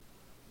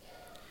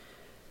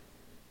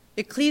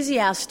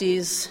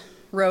Ecclesiastes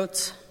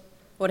wrote,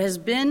 "What has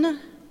been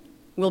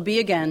will be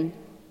again.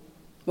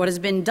 What has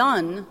been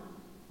done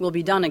will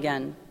be done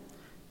again.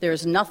 There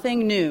is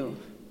nothing new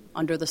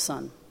under the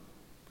sun."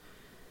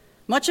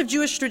 Much of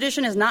Jewish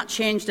tradition has not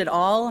changed at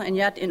all, and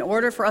yet in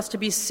order for us to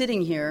be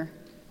sitting here,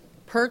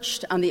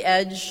 perched on the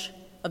edge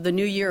of the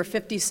new year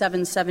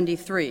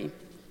 5773,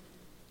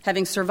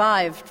 having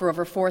survived for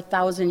over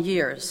 4,000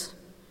 years,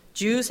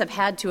 Jews have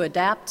had to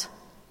adapt,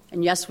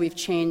 and yes, we've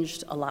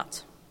changed a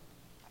lot.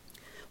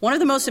 One of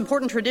the most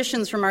important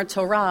traditions from our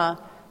Torah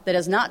that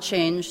has not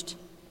changed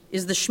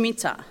is the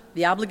Shemitah,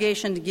 the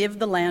obligation to give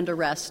the land a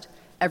rest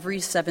every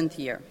seventh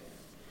year.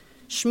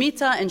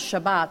 Shemitah and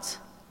Shabbat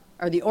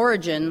are the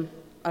origin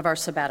of our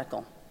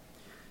sabbatical.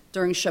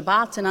 During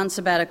Shabbat and on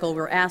sabbatical,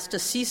 we're asked to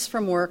cease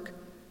from work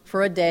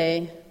for a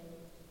day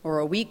or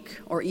a week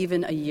or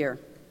even a year.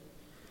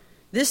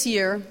 This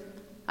year,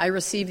 I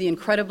received the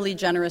incredibly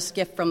generous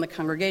gift from the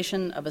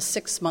congregation of a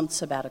 6-month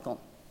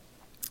sabbatical.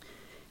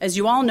 As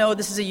you all know,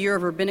 this is a year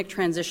of rabbinic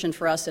transition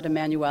for us at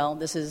Emanu-El.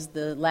 This is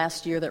the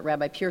last year that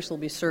Rabbi Pierce will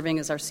be serving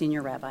as our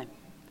senior rabbi.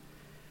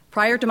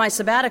 Prior to my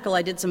sabbatical,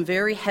 I did some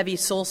very heavy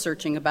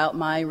soul-searching about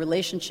my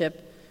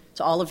relationship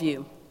to all of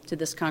you, to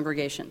this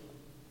congregation.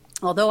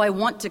 Although I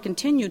want to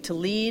continue to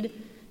lead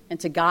and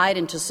to guide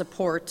and to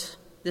support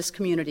this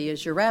community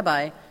as your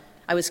rabbi,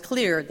 I was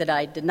clear that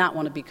I did not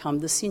want to become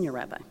the senior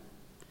rabbi.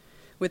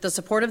 With the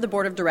support of the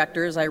board of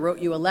directors, I wrote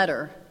you a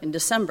letter in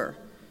December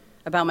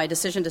about my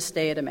decision to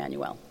stay at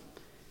Emanu-El.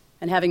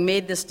 And having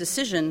made this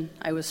decision,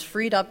 I was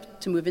freed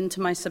up to move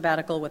into my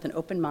sabbatical with an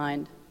open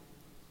mind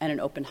and an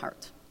open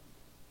heart.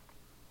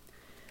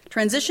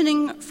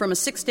 Transitioning from a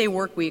 6-day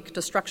work week to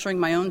structuring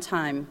my own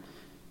time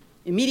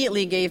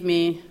immediately gave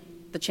me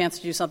the chance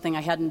to do something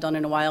I hadn't done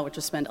in a while, which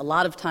was spend a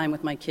lot of time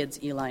with my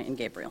kids, Eli and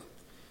Gabriel.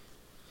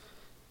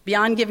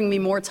 Beyond giving me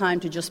more time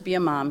to just be a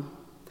mom,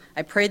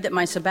 I prayed that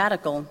my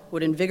sabbatical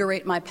would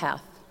invigorate my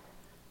path,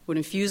 would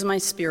infuse my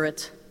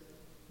spirit,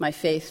 my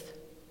faith,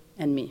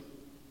 and me.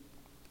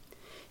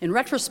 In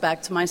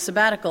retrospect, my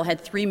sabbatical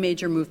had 3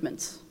 major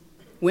movements: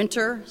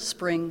 winter,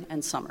 spring,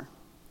 and summer.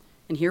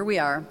 And here we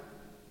are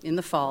in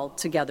the fall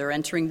together,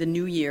 entering the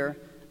new year,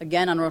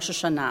 again on Rosh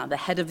Hashanah, the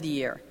head of the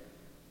year,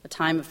 a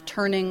time of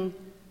turning,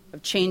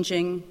 of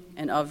changing,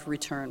 and of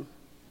return.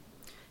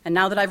 And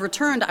now that I've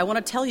returned, I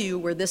want to tell you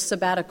where this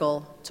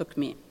sabbatical took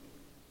me.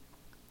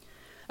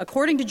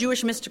 According to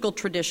Jewish mystical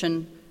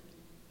tradition,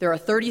 there are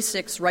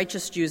 36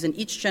 righteous Jews in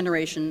each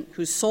generation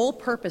whose sole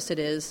purpose it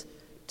is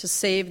to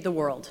save the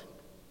world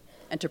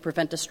and to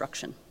prevent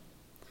destruction.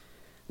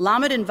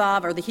 Lamed and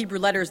Vav are the Hebrew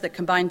letters that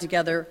combined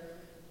together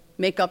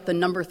make up the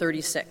number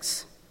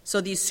 36.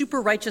 So these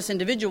super righteous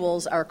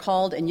individuals are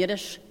called in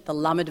Yiddish the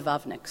Lamed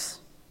Vavniks.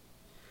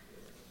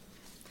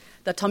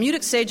 The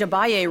Talmudic sage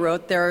Abaye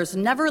wrote, "There is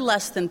never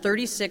less than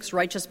 36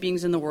 righteous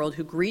beings in the world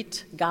who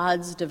greet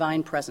God's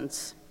divine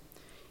presence."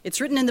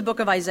 It's written in the book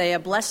of Isaiah,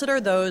 "Blessed are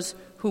those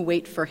who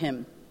wait for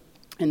him."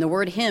 And the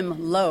word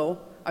him, lo,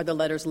 are the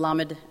letters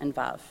Lamed and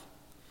Vav.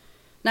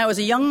 Now, as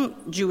a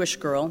young Jewish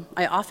girl,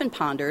 I often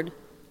pondered,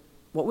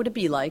 what would it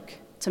be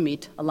like to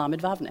meet a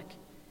Lamed Vavnik?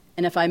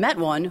 And if I met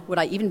one, would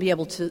I even be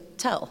able to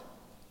tell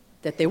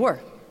that they were?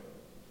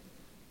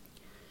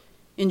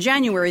 In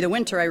January, the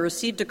winter, I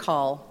received a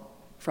call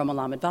from a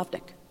Lamed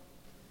Vavnik.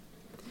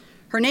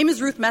 Her name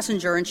is Ruth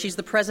Messenger, and she's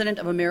the president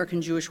of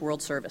American Jewish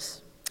World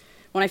Service.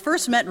 When I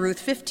first met Ruth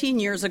 15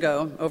 years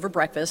ago over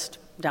breakfast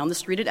down the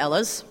street at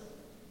Ella's,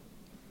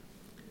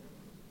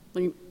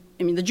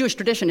 the Jewish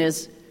tradition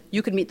is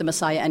you could meet the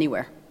Messiah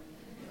anywhere.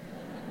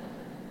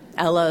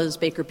 Ella's,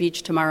 Baker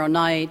Beach tomorrow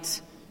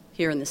night,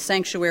 here in the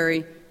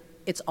sanctuary,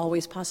 it's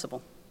always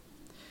possible.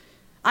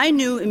 I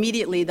knew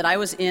immediately that I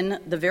was in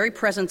the very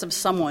presence of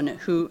someone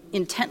who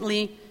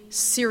intently,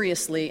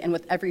 seriously, and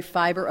with every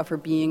fiber of her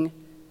being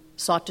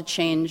sought to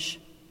change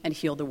and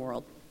heal the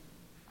world.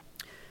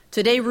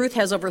 Today, Ruth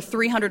has over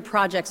 300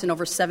 projects in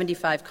over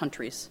 75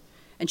 countries,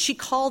 and she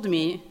called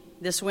me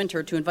this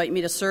winter to invite me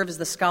to serve as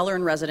the scholar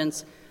in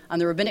residence on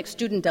the rabbinic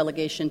student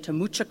delegation to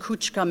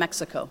Muchacuchca,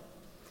 Mexico,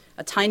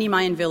 a tiny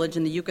Mayan village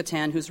in the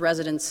Yucatan whose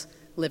residents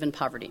live in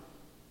poverty.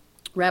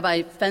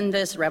 Rabbi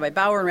Fendis, Rabbi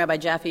Bauer, and Rabbi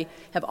Jaffe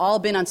have all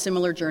been on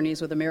similar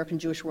journeys with American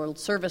Jewish World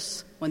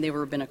Service when they were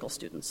rabbinical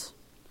students.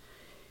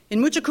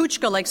 In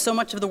Muchacuchca, like so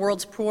much of the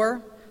world's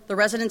poor, the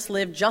residents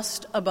live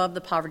just above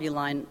the poverty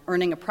line,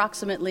 earning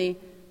approximately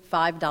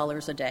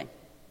 $5 a day.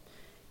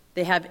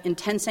 They have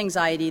intense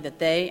anxiety that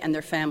they and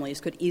their families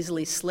could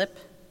easily slip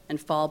and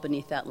fall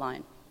beneath that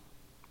line.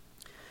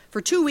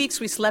 For 2 weeks,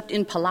 we slept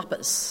in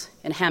palapas,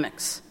 in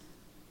hammocks.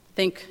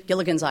 Think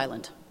Gilligan's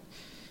Island.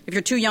 If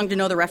you're too young to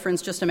know the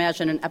reference, just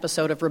imagine an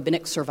episode of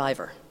Rabbinic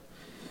Survivor.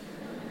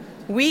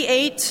 We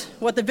ate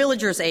what the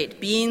villagers ate,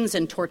 beans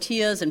and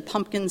tortillas and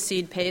pumpkin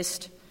seed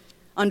paste.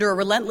 Under a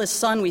relentless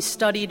sun, we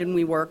studied and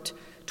we worked.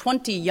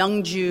 20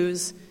 young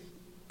Jews,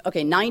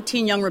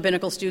 19 young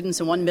rabbinical students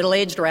and one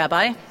middle-aged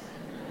rabbi.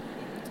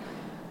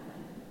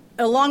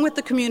 Along with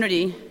the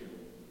community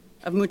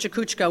of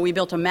Muchacuchca, we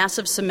built a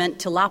massive cement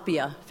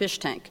tilapia fish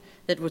tank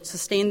that would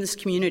sustain this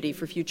community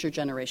for future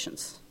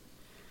generations.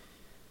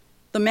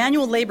 The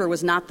manual labor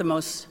was not the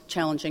most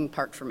challenging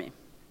part for me.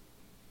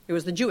 It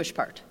was the Jewish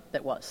part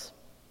that was.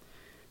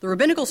 The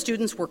rabbinical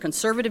students were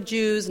conservative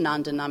Jews,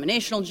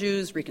 non-denominational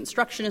Jews,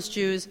 Reconstructionist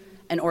Jews,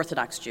 and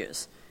Orthodox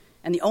Jews.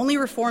 And the only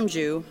Reform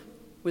Jew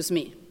was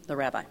me, the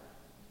rabbi.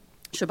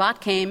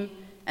 Shabbat came,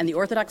 and the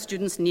Orthodox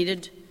students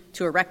needed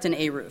to erect an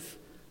Eruv,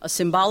 a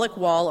symbolic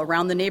wall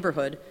around the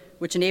neighborhood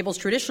which enables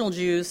traditional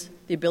Jews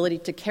the ability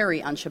to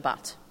carry on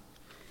Shabbat.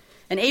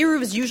 An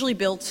Eruv is usually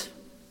built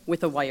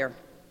with a wire,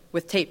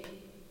 with tape,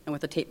 and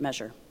with a tape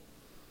measure.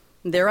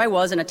 And there I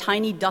was in a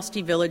tiny,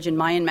 dusty village in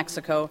Mayan,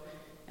 Mexico,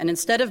 and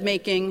instead of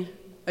making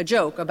a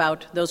joke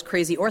about those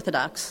crazy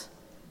Orthodox,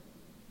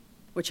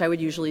 which I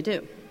would usually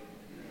do,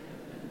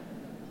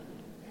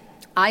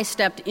 I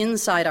stepped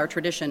inside our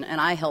tradition and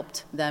I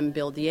helped them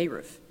build the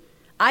Eruv.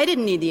 I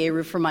didn't need the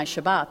Eruv for my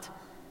Shabbat,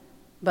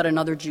 but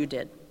another Jew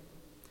did.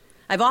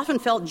 I've often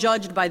felt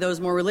judged by those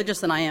more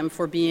religious than I am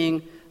for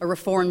being a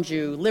Reform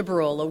Jew,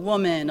 liberal, a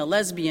woman, a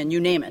lesbian,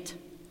 you name it.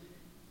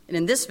 And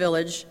in this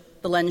village,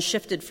 the lens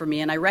shifted for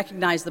me, and I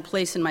recognized the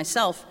place in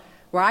myself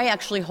where I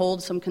actually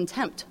hold some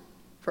contempt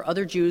for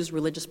other Jews'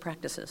 religious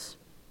practices.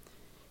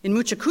 In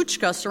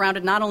Muchakuchka,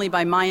 surrounded not only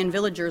by Mayan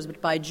villagers but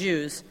by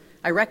Jews,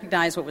 I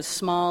recognized what was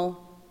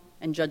small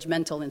and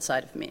judgmental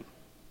inside of me.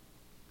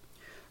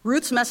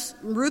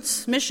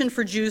 Ruth's mission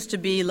for Jews to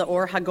be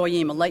Le'or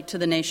HaGoyim, a light to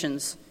the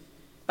nations,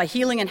 by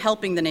healing and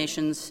helping the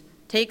nations,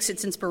 takes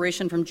its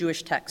inspiration from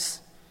Jewish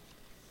texts.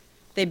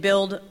 They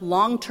build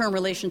long-term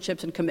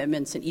relationships and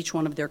commitments in each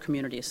one of their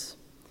communities.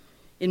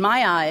 In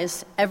my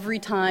eyes, every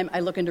time I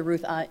look into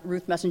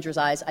Ruth Messenger's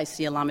eyes, I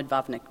see a Lamed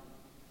Vavnik.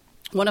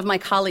 One of my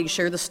colleagues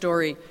shared the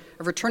story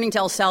of returning to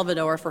El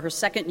Salvador for her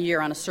second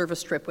year on a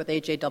service trip with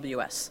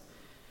HAWS.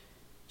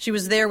 She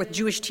was there with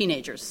Jewish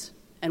teenagers,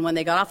 and when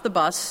they got off the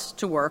bus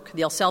to work,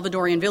 the El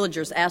Salvadorian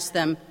villagers asked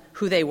them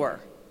who they were.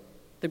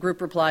 The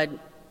group replied,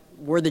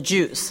 "We're the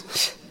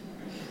Jews."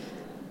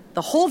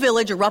 The whole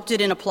village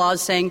erupted in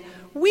applause, saying,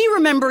 "We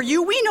remember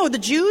you, we know the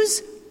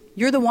Jews.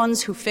 You're the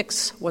ones who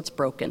fix what's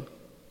broken."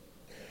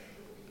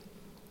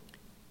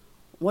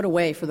 What a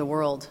way for the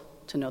world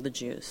to know the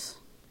Jews.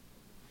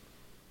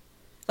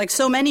 Like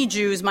so many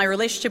Jews, my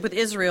relationship with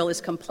Israel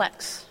is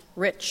complex,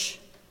 rich,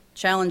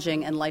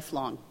 challenging, and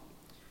lifelong.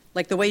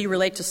 Like the way you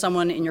relate to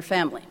someone in your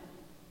family,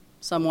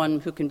 someone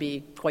who can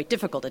be quite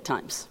difficult at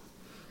times.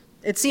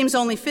 It seems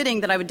only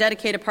fitting that I would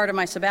dedicate a part of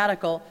my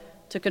sabbatical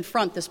to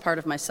confront this part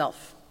of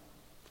myself.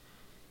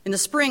 In the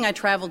spring, I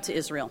traveled to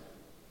Israel.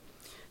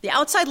 The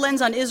outside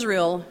lens on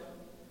Israel,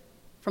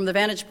 from the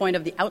vantage point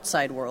of the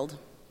outside world,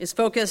 is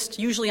focused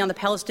usually on the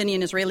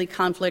Palestinian-Israeli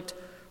conflict,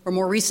 or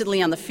more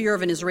recently on the fear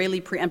of an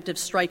Israeli preemptive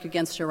strike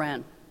against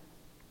Iran.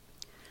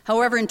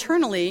 However,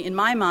 internally, in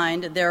my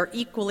mind, there are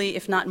equally,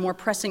 if not more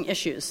pressing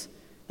issues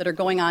that are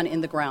going on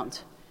in the ground,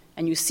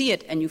 and you see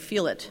it and you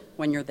feel it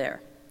when you're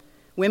there.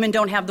 Women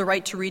don't have the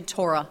right to read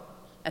Torah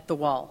at the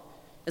wall.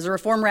 As a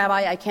Reform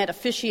rabbi, I can't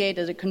officiate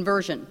at a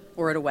conversion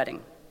or at a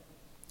wedding.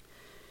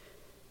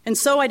 And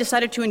so I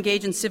decided to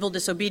engage in civil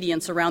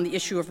disobedience around the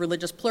issue of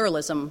religious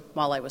pluralism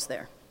while I was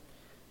there.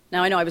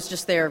 Now, I know I was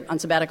just there on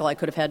sabbatical. I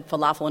could have had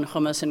falafel and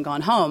hummus and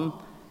gone home,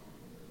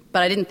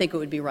 but I didn't think it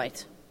would be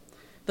right.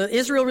 The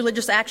Israel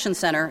Religious Action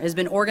Center has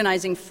been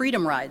organizing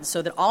freedom rides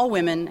so that all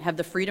women have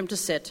the freedom to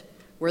sit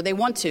where they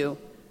want to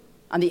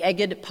on the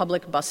Egged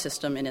public bus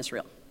system in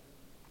Israel.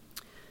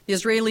 The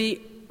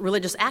Israeli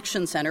Religious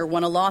Action Center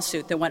won a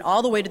lawsuit that went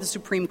all the way to the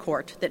Supreme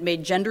Court that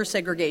made gender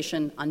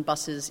segregation on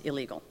buses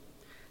illegal.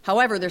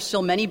 However, there's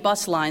still many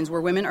bus lines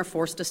where women are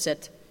forced to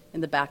sit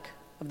in the back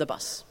of the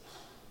bus.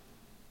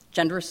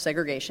 Gender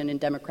segregation in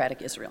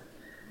democratic Israel.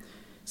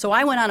 So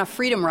I went on a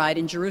freedom ride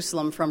in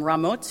Jerusalem from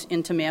Ramot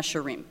into Mea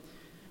Shearim.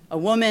 A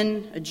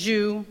woman, a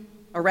Jew,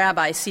 a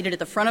rabbi seated at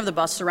the front of the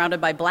bus surrounded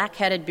by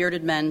black-headed,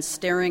 bearded men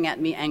staring at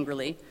me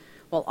angrily,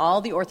 while all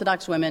the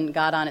Orthodox women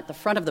got on at the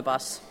front of the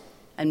bus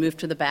and moved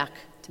to the back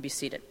to be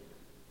seated.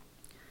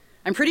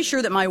 I'm pretty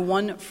sure that my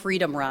one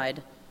freedom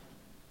ride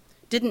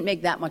didn't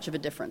make that much of a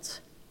difference,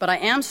 but I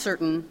am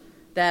certain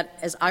that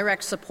as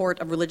Iraq's support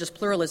of religious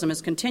pluralism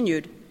has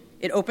continued,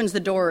 it opens the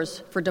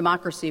doors for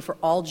democracy for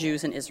all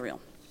Jews in Israel.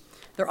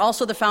 They're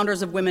also the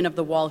founders of Women of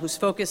the Wall, whose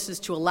focus is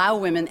to allow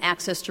women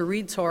access to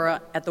read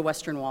Torah at the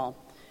Western Wall.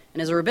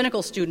 And as a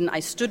rabbinical student, I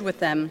stood with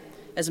them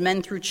as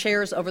men threw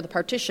chairs over the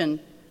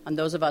partition on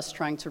those of us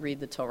trying to read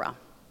the Torah.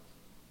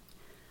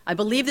 I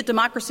believe that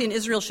democracy in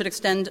Israel should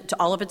extend to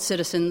all of its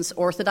citizens,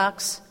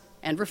 Orthodox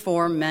and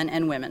Reform, men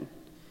and women.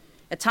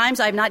 At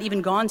times, I have not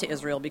even gone to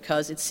Israel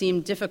because it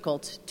seemed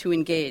difficult to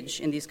engage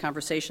in these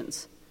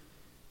conversations.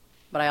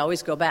 But I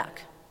always go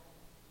back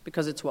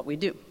because it's what we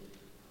do.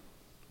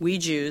 We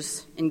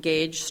Jews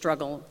engage,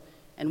 struggle,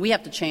 and we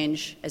have to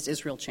change as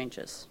Israel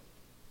changes.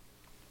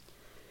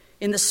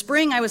 In the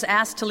spring, I was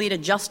asked to lead a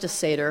justice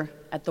seder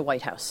at the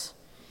White House.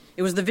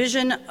 It was the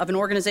vision of an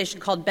organization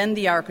called Bend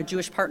the Ark, a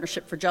Jewish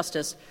Partnership for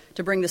Justice,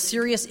 to bring the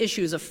serious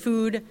issues of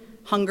food,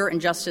 hunger,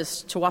 and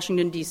justice to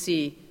Washington,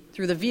 D.C.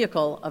 through the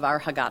vehicle of our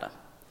Haggadah.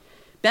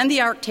 Then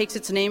the ark takes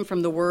its name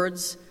from the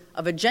words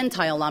of a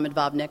Gentile Lamed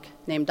Vavnik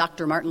named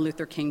Dr. Martin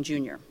Luther King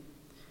Jr.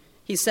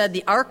 He said,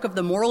 "The arc of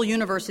the moral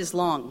universe is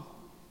long,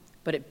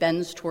 but it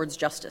bends towards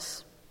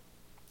justice."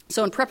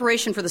 So in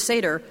preparation for the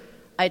Seder,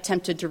 I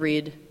attempted to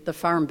read the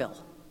Farm Bill.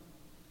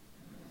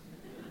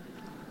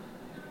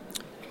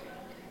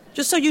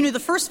 Just so you knew, the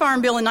first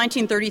Farm Bill in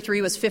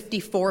 1933 was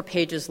 54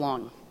 pages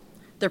long.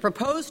 The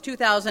proposed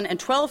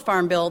 2012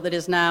 Farm Bill that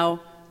has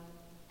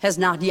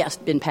not yet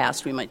been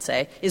passed, we might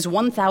say, is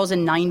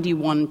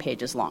 1,091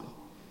 pages long.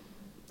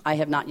 I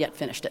have not yet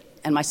finished it,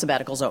 and my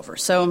sabbatical's over.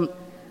 So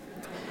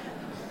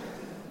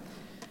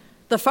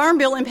the Farm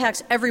Bill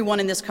impacts everyone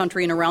in this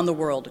country and around the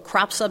world.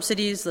 Crop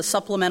subsidies, the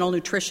Supplemental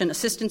Nutrition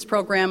Assistance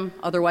Program,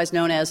 otherwise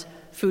known as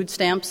food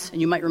stamps. And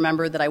you might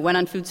remember that I went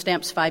on food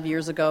stamps 5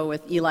 years ago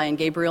with Eli and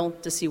Gabriel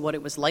to see what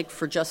it was like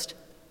for just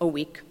a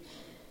week.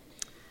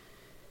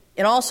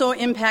 It also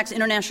impacts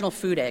international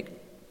food aid.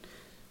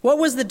 What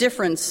was the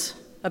difference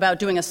about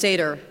doing a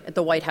Seder at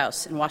the White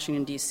House in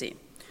Washington, D.C.?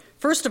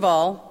 First of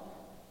all,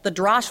 the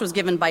drash was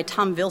given by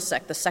Tom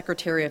Vilsack, the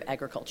Secretary of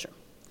Agriculture.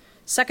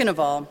 Second of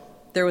all,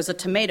 there was a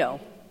tomato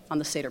on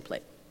the Seder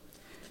plate.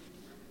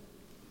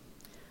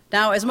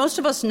 Now, as most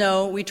of us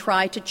know, we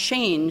try to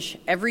change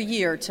every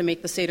year to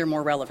make the Seder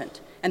more relevant.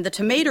 And the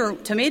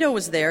tomato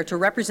was there to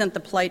represent the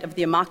plight of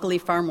the Immokalee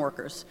farm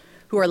workers,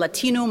 who are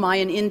Latino,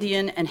 Mayan,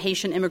 Indian, and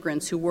Haitian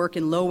immigrants who work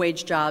in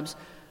low-wage jobs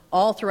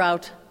all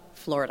throughout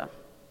Florida.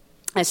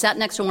 I sat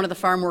next to one of the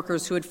farm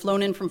workers who had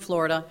flown in from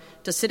Florida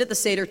to sit at the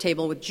Seder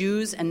table with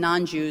Jews and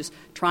non-Jews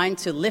trying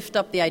to lift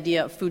up the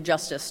idea of food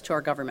justice to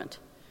our government.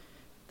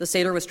 The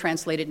Seder was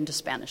translated into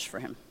Spanish for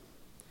him.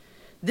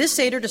 This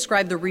Seder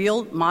described the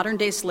real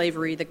modern-day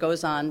slavery that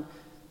goes on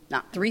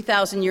not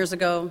 3,000 years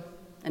ago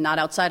and not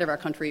outside of our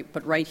country,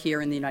 but right here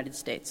in the United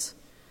States.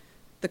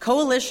 The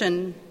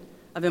Coalition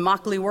of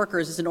Immokalee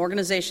Workers is an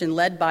organization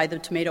led by the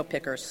tomato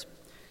pickers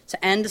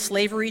to end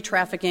slavery,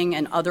 trafficking,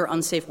 and other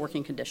unsafe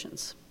working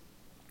conditions.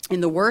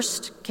 In the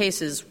worst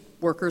cases,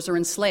 workers are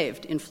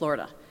enslaved in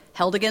Florida,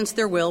 held against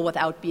their will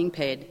without being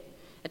paid.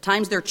 At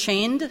times, they're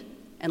chained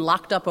and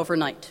locked up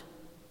overnight.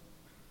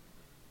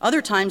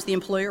 Other times, the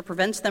employer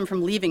prevents them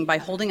from leaving by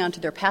holding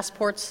onto their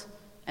passports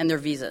and their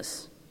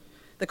visas.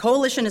 The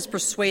coalition has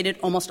persuaded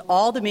almost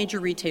all the major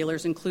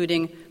retailers,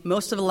 including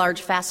most of the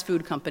large fast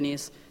food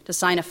companies, to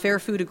sign a fair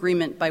food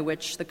agreement by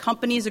which the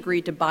companies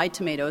agreed to buy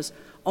tomatoes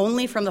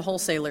only from the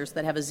wholesalers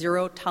that have a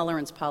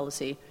zero-tolerance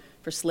policy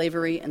for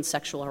slavery and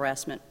sexual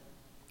harassment.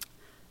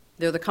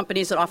 They're the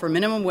companies that offer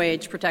minimum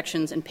wage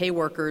protections and pay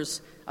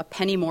workers a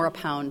penny more a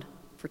pound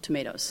for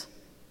tomatoes,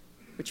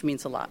 which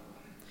means a lot.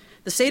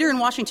 The Seder in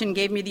Washington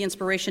gave me the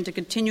inspiration to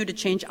continue to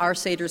change our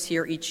Seders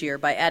here each year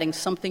by adding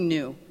something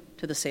new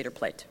to the Seder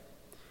plate.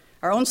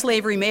 Our own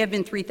slavery may have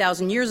been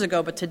 3,000 years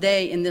ago, but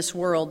today in this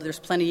world there's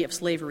plenty of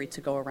slavery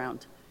to go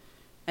around.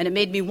 And it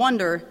made me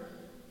wonder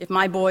if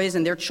my boys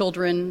and their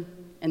children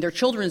and their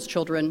children's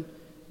children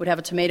would have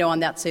a tomato on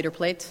that Seder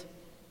plate,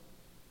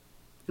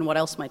 and what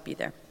else might be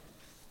there.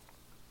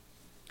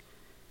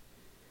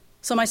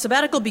 So my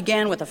sabbatical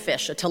began with a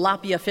fish, a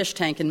tilapia fish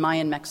tank in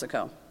Mayan,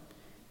 Mexico,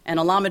 and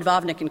a Lamed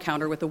Vavnik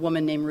encounter with a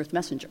woman named Ruth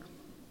Messenger.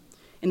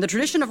 In the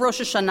tradition of Rosh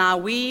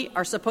Hashanah, we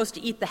are supposed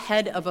to eat the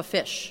head of a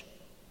fish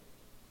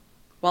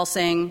while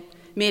saying,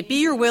 "May it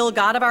be your will,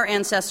 God of our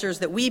ancestors,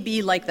 that we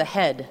be like the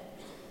head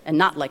and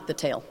not like the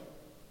tail."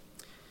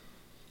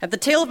 At the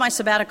tail of my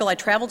sabbatical, I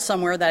traveled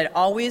somewhere that I'd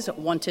always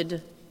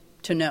wanted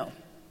to know,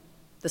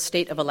 the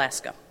state of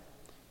Alaska,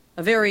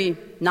 a very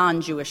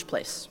non-Jewish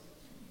place.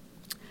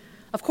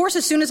 Of course,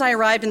 as soon as I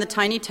arrived in the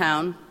tiny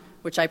town,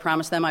 which I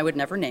promised them I would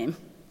never name,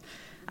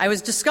 I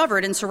was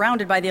discovered and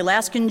surrounded by the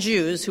Alaskan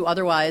Jews who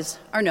otherwise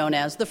are known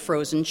as the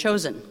Frozen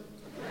Chosen.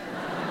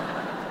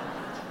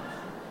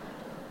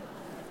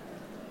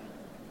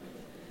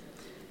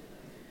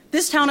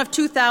 This town of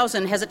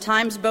 2,000 has at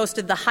times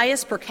boasted the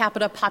highest per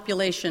capita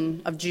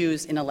population of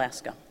Jews in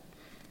Alaska.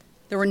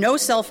 There were no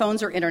cell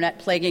phones or internet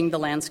plaguing the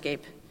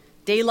landscape.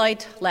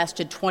 Daylight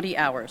lasted 20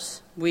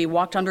 hours. We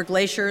walked under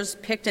glaciers,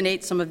 picked and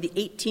ate some of the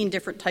 18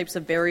 different types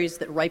of berries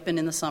that ripen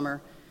in the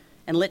summer,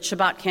 and lit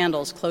Shabbat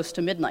candles close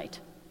to midnight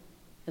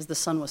as the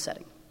sun was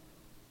setting.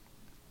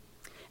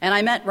 And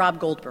I met Rob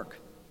Goldberg.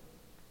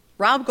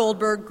 Rob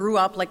Goldberg grew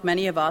up like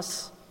many of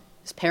us.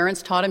 His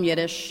parents taught him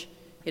Yiddish.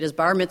 He had his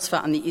bar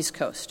mitzvah on the East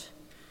Coast.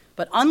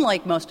 But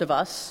unlike most of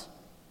us,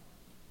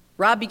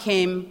 Rob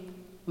became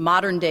a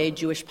modern-day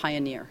Jewish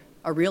pioneer,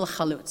 a real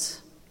chalutz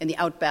in the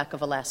outback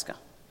of Alaska.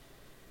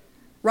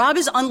 Rob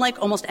is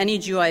unlike almost any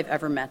Jew I've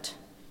ever met.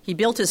 He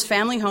built his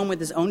family home with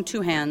his own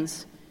two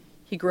hands.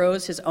 He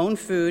grows his own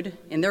food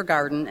in their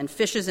garden and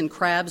fishes and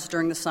crabs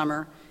during the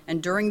summer.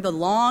 And during the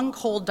long,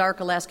 cold, dark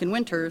Alaskan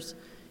winters,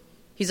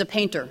 he's a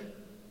painter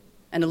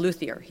and a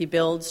luthier. He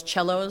builds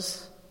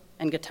cellos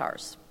and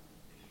guitars.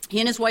 He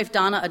and his wife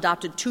Donna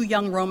adopted 2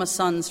 young Roma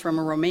sons from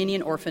a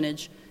Romanian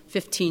orphanage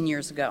 15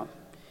 years ago.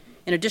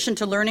 In addition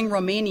to learning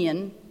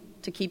Romanian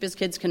to keep his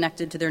kids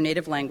connected to their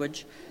native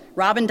language,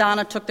 Rob and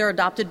Donna took their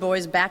adopted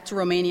boys back to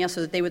Romania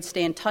so that they would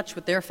stay in touch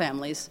with their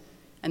families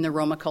and their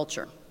Roma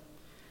culture.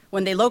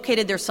 When they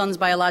located their son's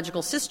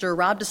biological sister,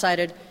 Rob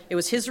decided it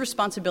was his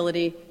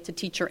responsibility to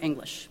teach her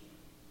English.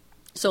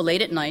 So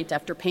late at night,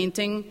 after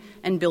painting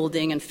and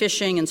building and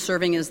fishing and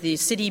serving as the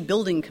city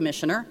building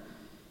commissioner,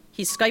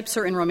 he Skypes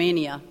her in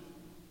Romania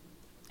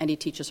and he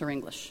teaches her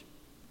English.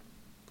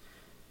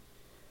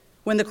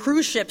 When the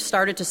cruise ship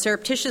started to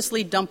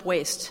surreptitiously dump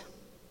waste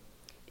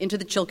into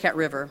the Chilkat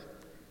River,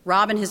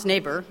 Rob and his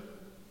neighbor,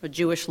 a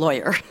Jewish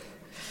lawyer,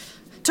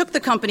 took the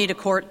company to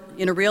court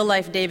in a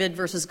real-life David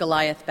versus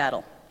Goliath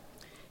battle.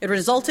 It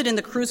resulted in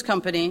the cruise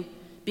company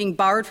being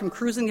barred from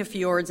cruising the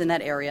fjords in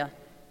that area,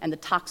 and the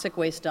toxic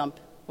waste dump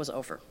was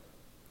over.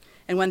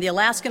 And when the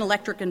Alaskan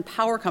Electric and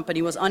Power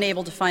Company was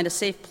unable to find a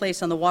safe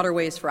place on the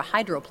waterways for a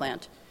hydro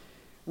plant,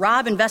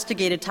 Rob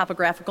investigated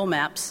topographical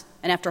maps,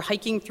 and after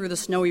hiking through the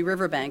snowy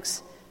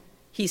riverbanks,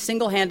 he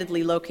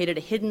single-handedly located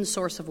a hidden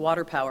source of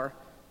water power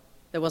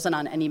that wasn't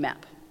on any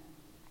map.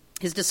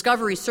 His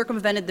discovery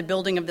circumvented the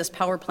building of this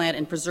power plant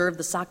and preserved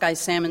the sockeye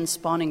salmon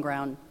spawning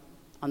ground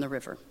on the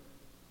river.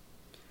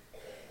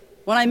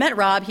 When I met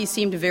Rob, he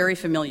seemed very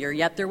familiar,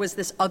 yet there was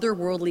this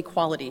otherworldly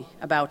quality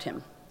about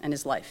him and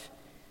his life.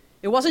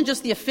 It wasn't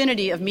just the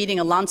affinity of meeting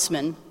a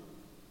landsman.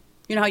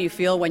 You know how you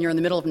feel when you're in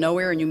the middle of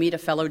nowhere and you meet a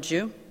fellow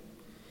Jew?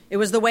 It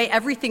was the way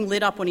everything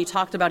lit up when he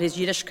talked about his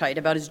Yiddishkeit,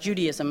 about his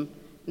Judaism,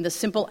 and the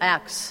simple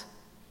acts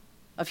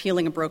of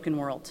healing a broken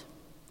world.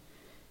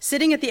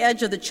 Sitting at the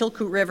edge of the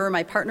Chilkoot River,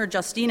 my partner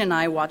Justine and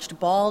I watched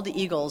bald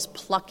eagles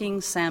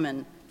plucking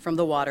salmon from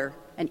the water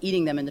and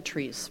eating them in the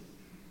trees.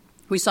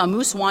 We saw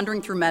moose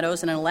wandering through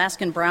meadows and an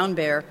Alaskan brown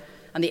bear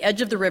on the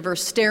edge of the river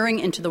staring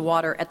into the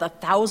water at the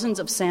thousands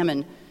of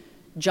salmon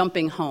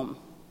jumping home,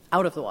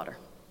 out of the water.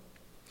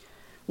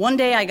 One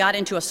day I got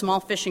into a small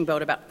fishing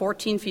boat about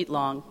 14 feet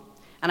long,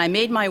 and I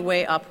made my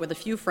way up with a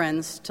few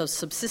friends to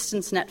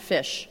subsistence net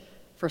fish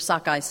for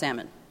sockeye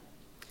salmon.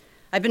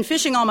 I've been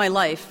fishing all my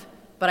life,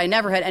 but I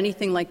never had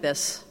anything like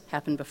this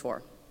happen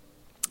before.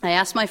 I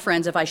asked my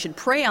friends if I should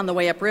pray on the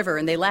way upriver,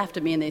 and they laughed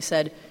at me and they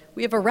said,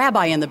 "We have a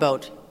rabbi in the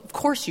boat. Of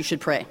course you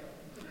should pray."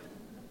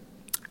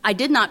 I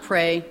did not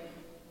pray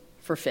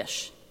for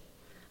fish.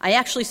 I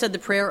actually said the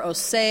prayer,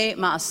 Oseh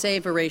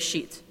Ma'aseh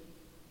V'Reishit.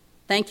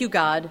 Thank you,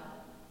 God,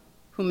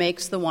 who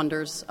makes the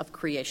wonders of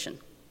creation.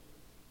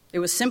 It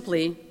was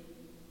simply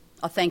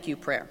a thank you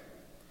prayer,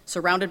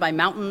 surrounded by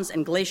mountains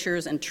and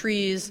glaciers and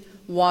trees,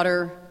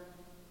 water,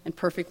 and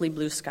perfectly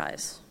blue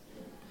skies.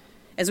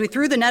 As we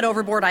threw the net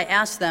overboard, I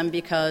asked them,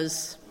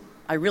 because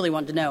I really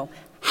wanted to know,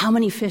 how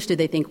many fish did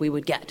they think we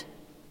would get?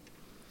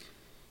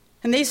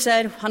 And they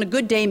said, on a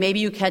good day, maybe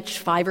you catch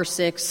 5 or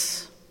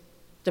 6,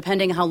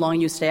 depending how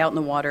long you stay out in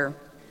the water,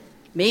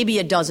 maybe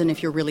a dozen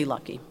if you're really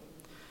lucky.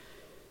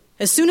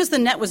 As soon as the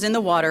net was in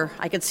the water,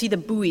 I could see the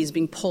buoys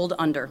being pulled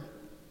under.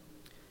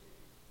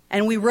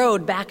 And we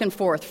rowed back and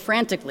forth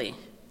frantically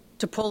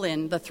to pull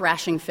in the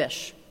thrashing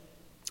fish.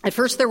 At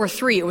first there were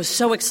 3. It was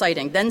so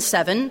exciting. Then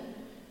 7,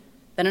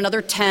 then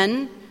another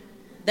 10,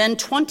 then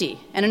 20,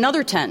 and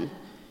another 10.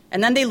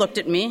 And then they looked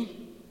at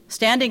me,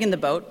 standing in the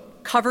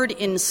boat, covered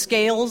in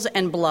scales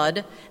and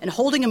blood, and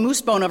holding a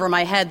moose bone over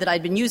my head that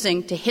I'd been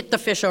using to hit the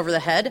fish over the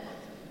head.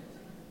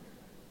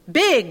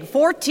 Big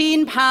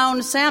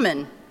 14-pound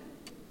salmon.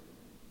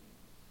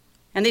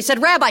 And they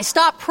said, "Rabbi,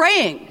 stop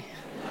praying."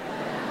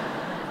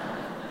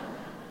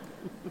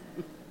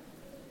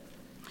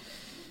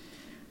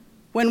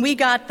 When we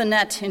got the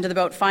net into the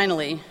boat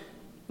finally,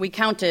 we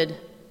counted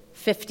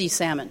 50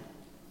 salmon.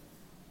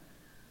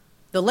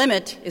 The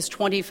limit is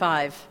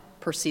 25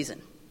 per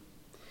season.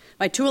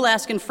 My 2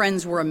 Alaskan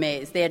friends were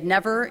amazed. They had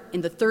never,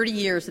 in the 30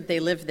 years that they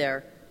lived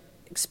there,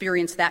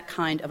 experienced that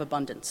kind of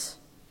abundance.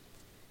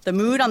 The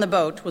mood on the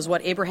boat was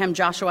what Abraham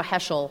Joshua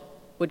Heschel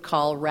would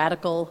call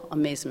radical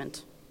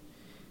amazement.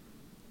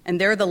 And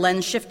there the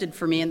lens shifted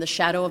for me in the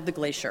shadow of the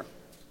glacier.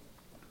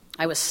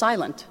 I was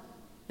silent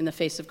in the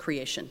face of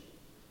creation.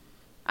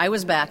 I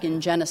was back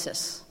in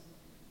Genesis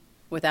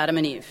with Adam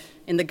and Eve,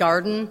 in the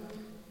garden,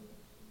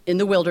 in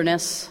the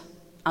wilderness,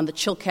 on the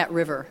Chilkat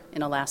River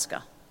in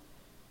Alaska.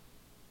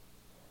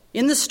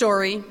 In the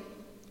story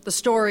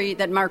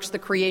that marks the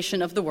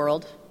creation of the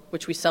world,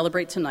 which we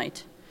celebrate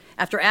tonight,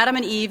 after Adam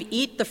and Eve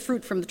eat the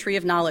fruit from the tree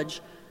of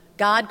knowledge,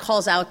 God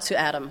calls out to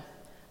Adam,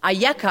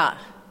 "Ayeka,"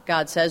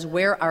 God says,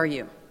 "where are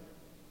you?"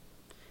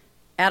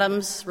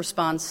 Adam's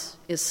response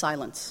is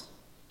silence.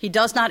 He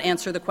does not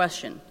answer the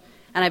question.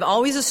 And I've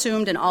always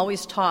assumed and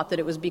always taught that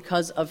it was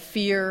because of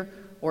fear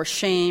or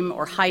shame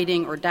or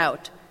hiding or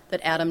doubt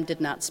that Adam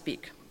did not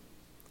speak.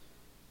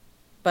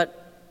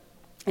 But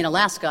in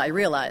Alaska, I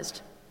realized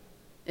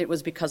it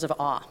was because of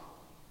awe.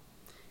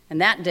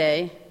 And that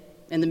day,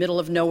 in the middle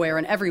of nowhere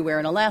and everywhere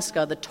in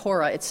Alaska, the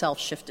Torah itself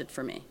shifted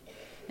for me.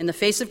 In the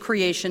face of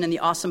creation and the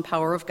awesome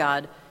power of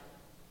God,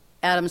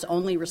 Adam's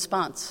only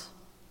response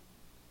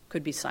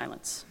could be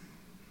silence.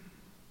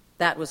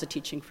 That was a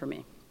teaching for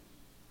me.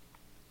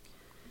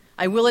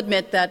 I will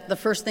admit that the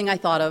first thing I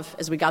thought of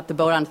as we got the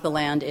boat onto the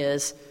land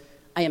is,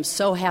 I am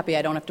so happy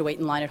I don't have to wait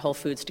in line at Whole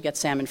Foods to get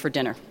salmon for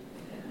dinner.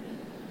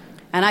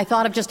 And I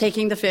thought of just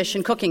taking the fish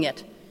and cooking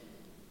it.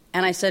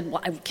 And I said,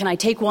 "Well, can I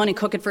take one and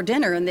cook it for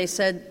dinner?" And they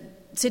said,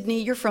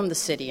 "Sydney, you're from the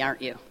city,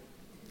 aren't you?"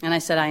 And I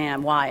said, "I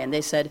am." "Why?" And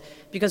they said,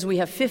 "Because we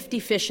have 50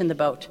 fish in the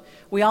boat.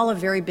 We all have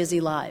very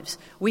busy lives.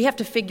 We have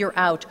to figure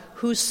out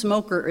whose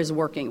smoker is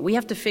working. We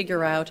have to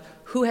figure out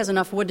who has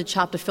enough wood to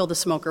chop to fill the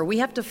smoker. We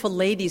have to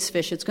fillet these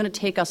fish. It's going to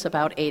take us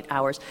about 8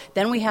 hours.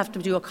 Then we have to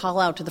do a call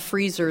out to the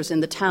freezers in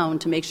the town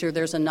to make sure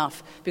there's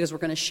enough because we're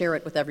going to share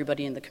it with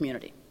everybody in the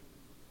community."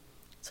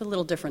 It's a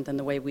little different than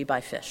the way we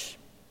buy fish.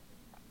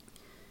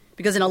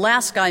 Because in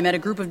Alaska, I met a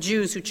group of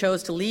Jews who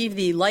chose to leave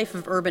the life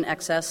of urban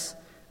excess,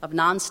 of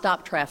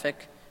nonstop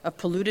traffic, of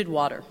polluted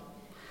water,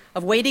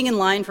 of waiting in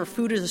line for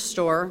food at a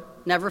store,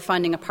 never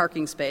finding a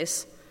parking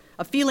space,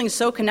 of feeling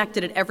so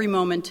connected at every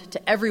moment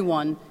to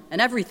everyone and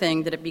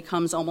everything that it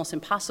becomes almost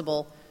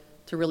impossible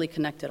to really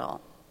connect at all.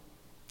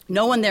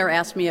 No one there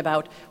asked me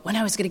about when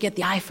I was going to get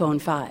the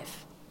iPhone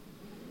 5,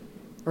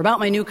 or about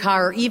my new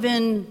car, or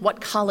even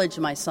what college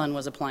my son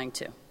was applying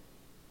to.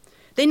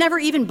 They never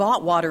even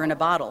bought water in a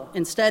bottle.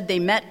 Instead, they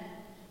met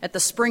at the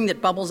spring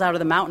that bubbles out of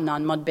the mountain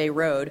on Mud Bay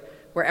Road,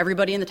 where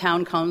everybody in the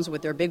town comes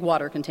with their big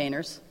water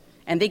containers,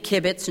 and they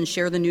kibitz and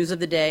share the news of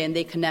the day, and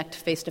they connect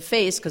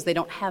face-to-face because they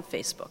don't have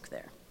Facebook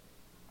there.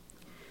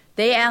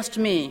 They asked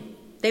me,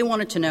 they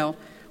wanted to know,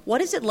 what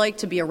is it like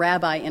to be a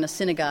rabbi in a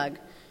synagogue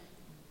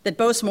that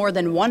boasts more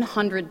than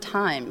 100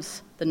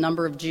 times the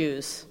number of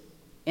Jews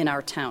in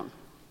our town?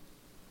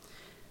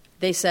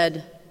 They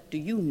said, "Do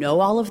you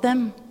know all of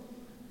them?"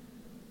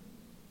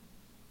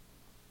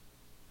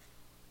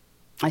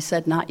 I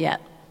said, "Not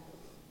yet,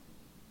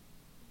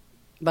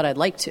 but I'd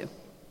like to."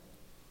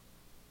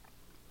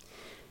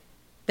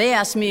 They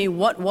asked me,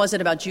 what was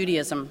it about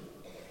Judaism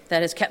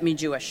that has kept me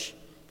Jewish?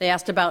 They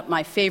asked about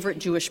my favorite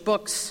Jewish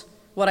books,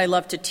 what I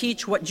loved to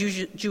teach, what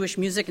Jewish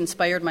music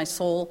inspired my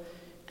soul,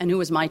 and who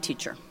was my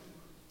teacher.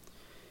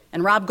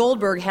 And Rob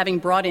Goldberg, having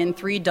brought in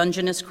 3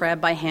 Dungeness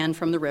crab by hand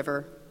from the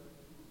river,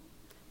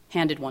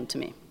 handed one to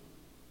me.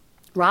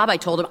 "Rob," I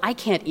told him, "I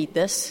can't eat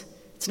this.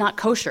 It's not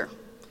kosher."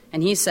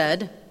 And he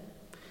said,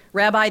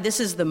 "Rabbi, this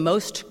is the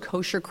most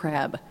kosher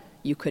crab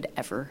you could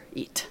ever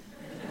eat."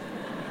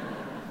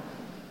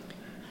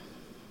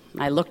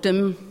 I looked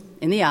him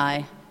in the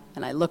eye,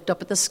 and I looked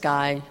up at the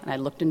sky, and I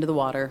looked into the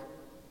water,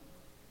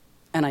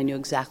 and I knew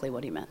exactly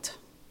what he meant.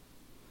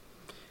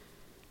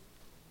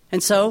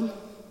 And so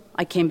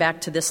I came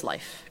back to this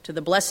life, to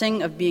the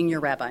blessing of being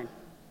your rabbi.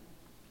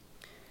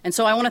 And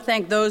so I want to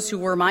thank those who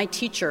were my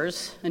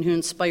teachers and who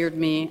inspired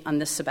me on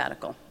this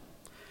sabbatical.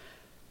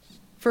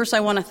 First,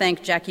 I want to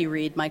thank Jackie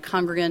Reed, my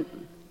congregant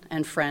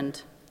and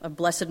friend of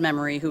blessed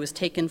memory, who was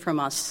taken from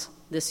us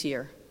this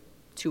year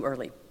too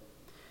early.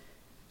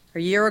 A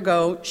year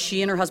ago,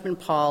 she and her husband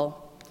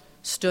Paul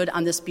stood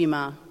on this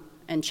bima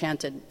and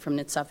chanted from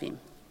Nitzavim.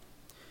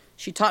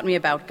 She taught me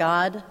about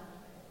God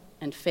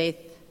and faith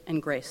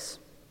and grace.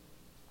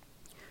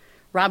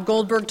 Rob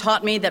Goldberg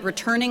taught me that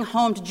returning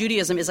home to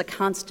Judaism is a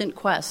constant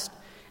quest,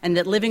 and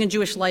that living a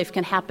Jewish life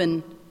can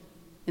happen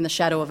in the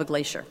shadow of a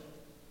glacier.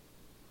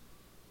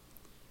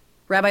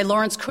 Rabbi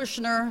Lawrence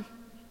Kushner,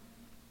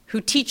 who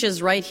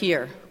teaches right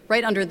here,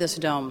 right under this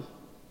dome,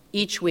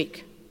 each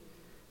week.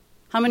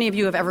 How many of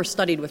you have ever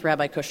studied with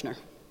Rabbi Kushner?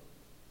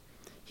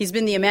 He's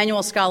been the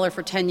Emanu-El scholar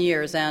for 10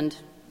 years, and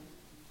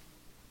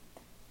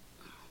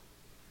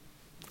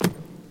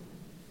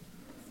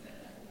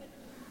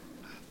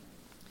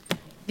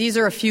these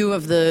are a few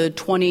of the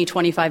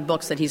 25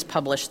 books that he's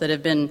published that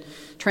have been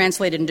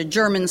translated into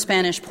German,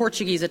 Spanish,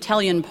 Portuguese,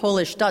 Italian,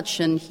 Polish,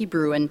 Dutch, and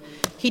Hebrew, and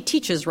he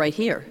teaches right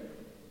here.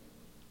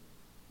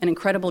 An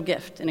incredible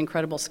gift, an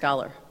incredible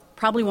scholar,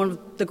 probably one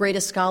of the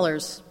greatest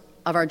scholars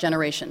of our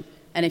generation.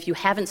 And if you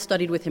haven't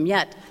studied with him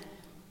yet,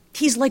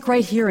 he's like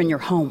right here in your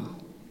home.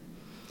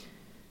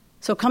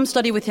 So come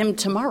study with him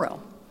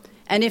tomorrow.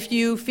 And if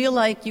you feel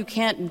like you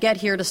can't get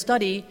here to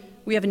study,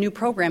 we have a new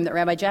program that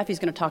Rabbi Jaffe is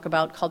going to talk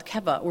about called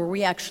Keva, where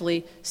we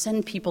actually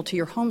send people to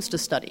your homes to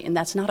study, and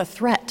that's not a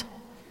threat.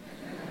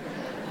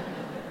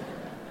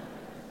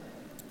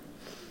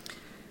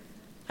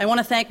 I want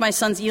to thank my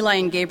sons Eli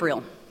and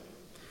Gabriel,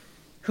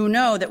 who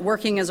know that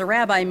working as a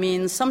rabbi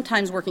means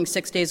sometimes working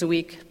 6 days a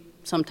week,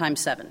 sometimes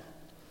 7.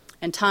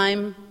 And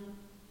time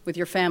with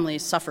your family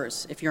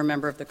suffers if you're a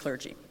member of the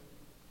clergy.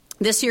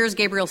 This year,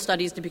 Gabriel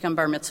studies to become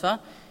bar mitzvah,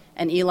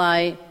 and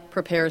Eli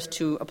prepares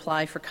to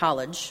apply for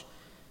college.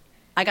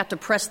 I got to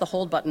press the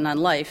hold button on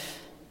life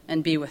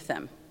and be with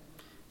them.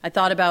 I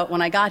thought about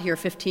when I got here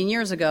 15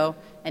 years ago,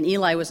 and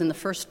Eli was in the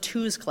first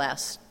twos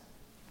class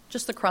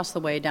just across the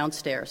way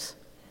downstairs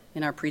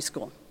in our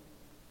preschool.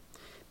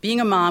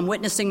 Being a mom,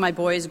 witnessing my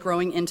boys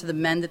growing into the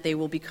men that they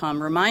will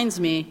become, reminds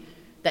me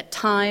that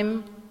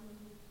time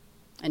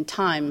and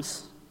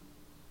times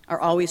are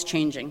always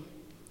changing.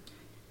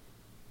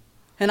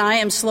 And I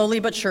am slowly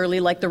but surely,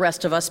 like the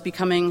rest of us,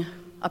 becoming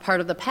a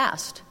part of the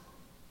past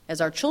as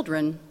our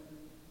children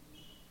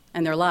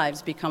and their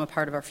lives become a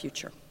part of our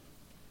future.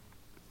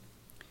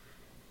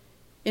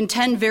 In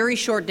 10 very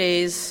short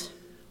days,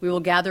 we will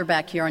gather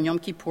back here on Yom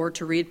Kippur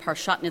to read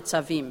Parshat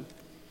Nitzavim,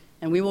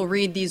 and we will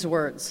read these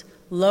words,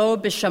 Lo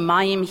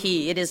b'shamayim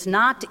hi, it is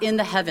not in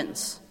the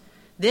heavens.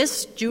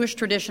 This Jewish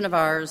tradition of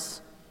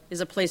ours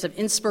is a place of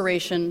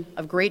inspiration,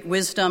 of great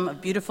wisdom, of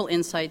beautiful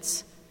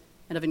insights,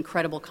 and of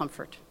incredible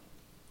comfort.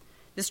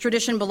 This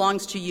tradition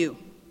belongs to you.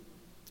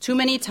 Too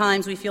many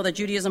times we feel that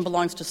Judaism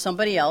belongs to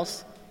somebody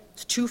else.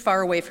 It's too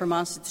far away from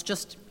us. It's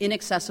just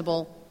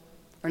inaccessible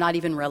or not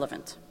even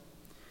relevant.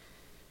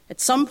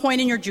 At some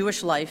point in your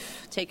Jewish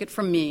life, take it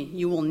from me,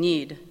 you will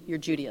need your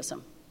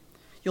Judaism.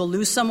 You'll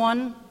lose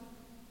someone.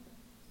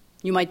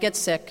 You might get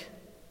sick.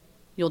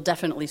 You'll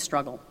definitely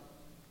struggle.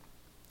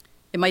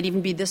 It might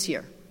even be this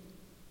year.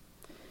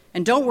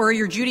 And don't worry,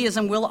 your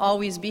Judaism will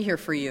always be here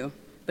for you.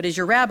 But as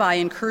your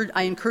rabbi,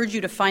 I encourage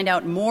you to find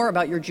out more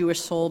about your Jewish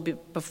soul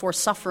before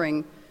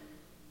suffering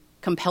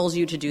compels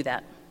you to do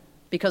that.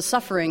 Because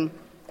suffering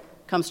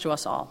comes to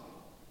us all.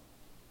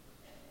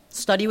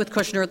 Study with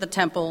Kushner at the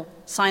temple.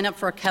 Sign up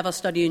for a keva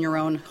study in your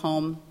own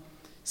home.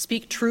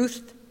 Speak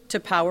truth to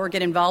power.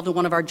 Get involved in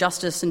one of our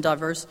justice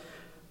endeavors.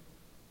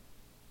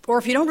 Or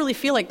if you don't really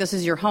feel like this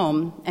is your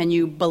home and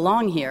you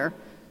belong here,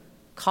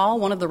 call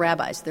one of the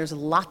rabbis. There's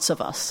lots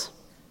of us.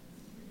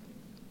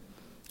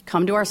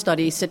 Come to our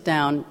study, sit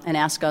down, and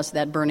ask us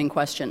that burning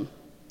question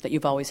that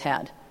you've always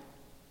had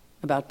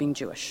about being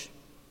Jewish.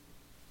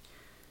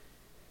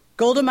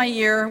 Golda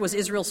Meir was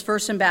Israel's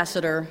first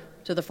ambassador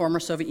to the former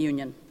Soviet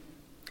Union.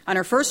 On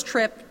her first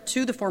trip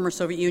to the former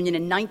Soviet Union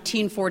in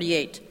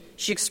 1948,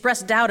 she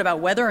expressed doubt about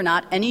whether or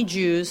not any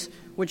Jews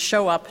would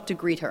show up to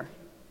greet her.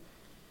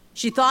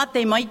 She thought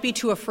they might be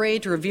too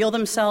afraid to reveal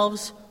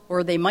themselves,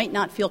 or they might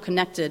not feel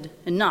connected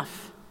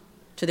enough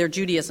to their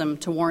Judaism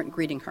to warrant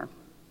greeting her.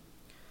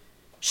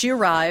 She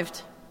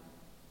arrived,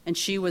 and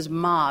she was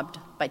mobbed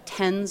by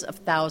tens of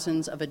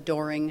thousands of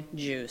adoring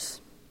Jews.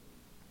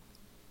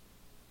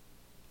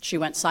 She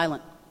went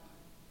silent,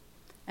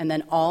 and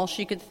then all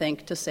she could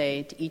think to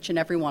say to each and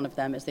every one of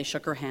them as they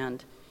shook her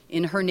hand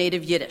in her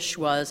native Yiddish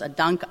was, "A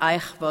dank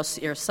euch, was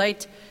ihr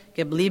seid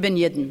geblieben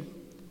Jiden."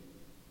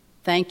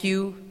 Thank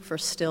you for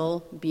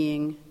still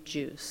being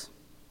Jews.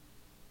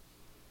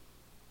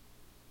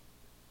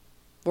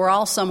 We're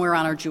all somewhere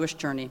on our Jewish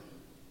journey.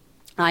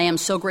 I am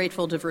so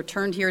grateful to have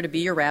returned here to be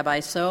your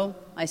rabbi, so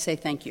I say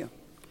thank you.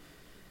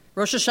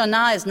 Rosh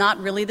Hashanah is not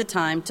really the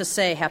time to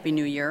say Happy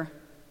New Year.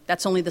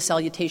 That's only the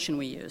salutation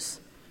we use.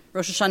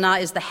 Rosh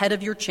Hashanah is the head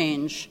of your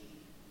change,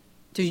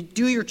 to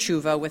do your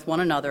tshuva with one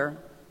another,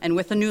 and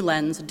with a new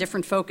lens, a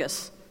different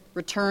focus,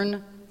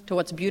 return to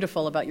what's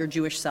beautiful about your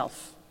Jewish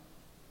self.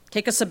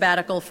 Take a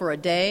sabbatical for a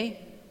day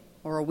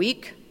or a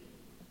week,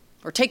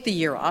 or take the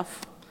year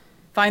off.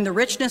 Find the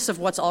richness of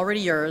what's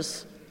already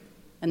yours,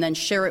 and then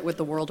share it with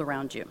the world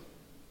around you.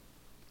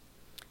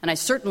 And I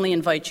certainly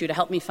invite you to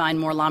help me find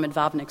more Lamed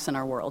Vavniks in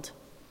our world.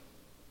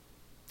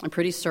 I'm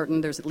pretty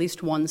certain there's at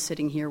least one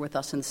sitting here with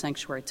us in the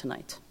sanctuary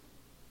tonight.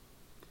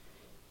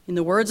 In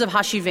the words of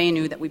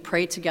Hashivenu that we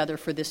pray together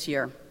for this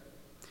year,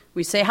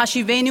 we say,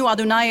 Hashivenu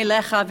Adonai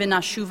Elecha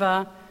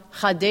v'nashuva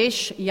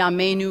chadesh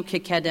yamenu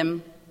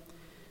kekedem.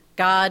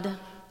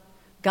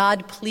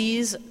 God,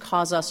 please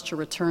cause us to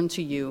return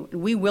to you,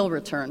 and we will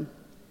return,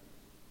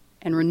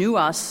 and renew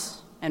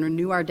us and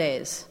renew our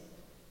days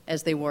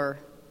as they were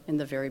in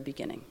the very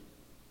beginning.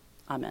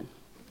 Amen.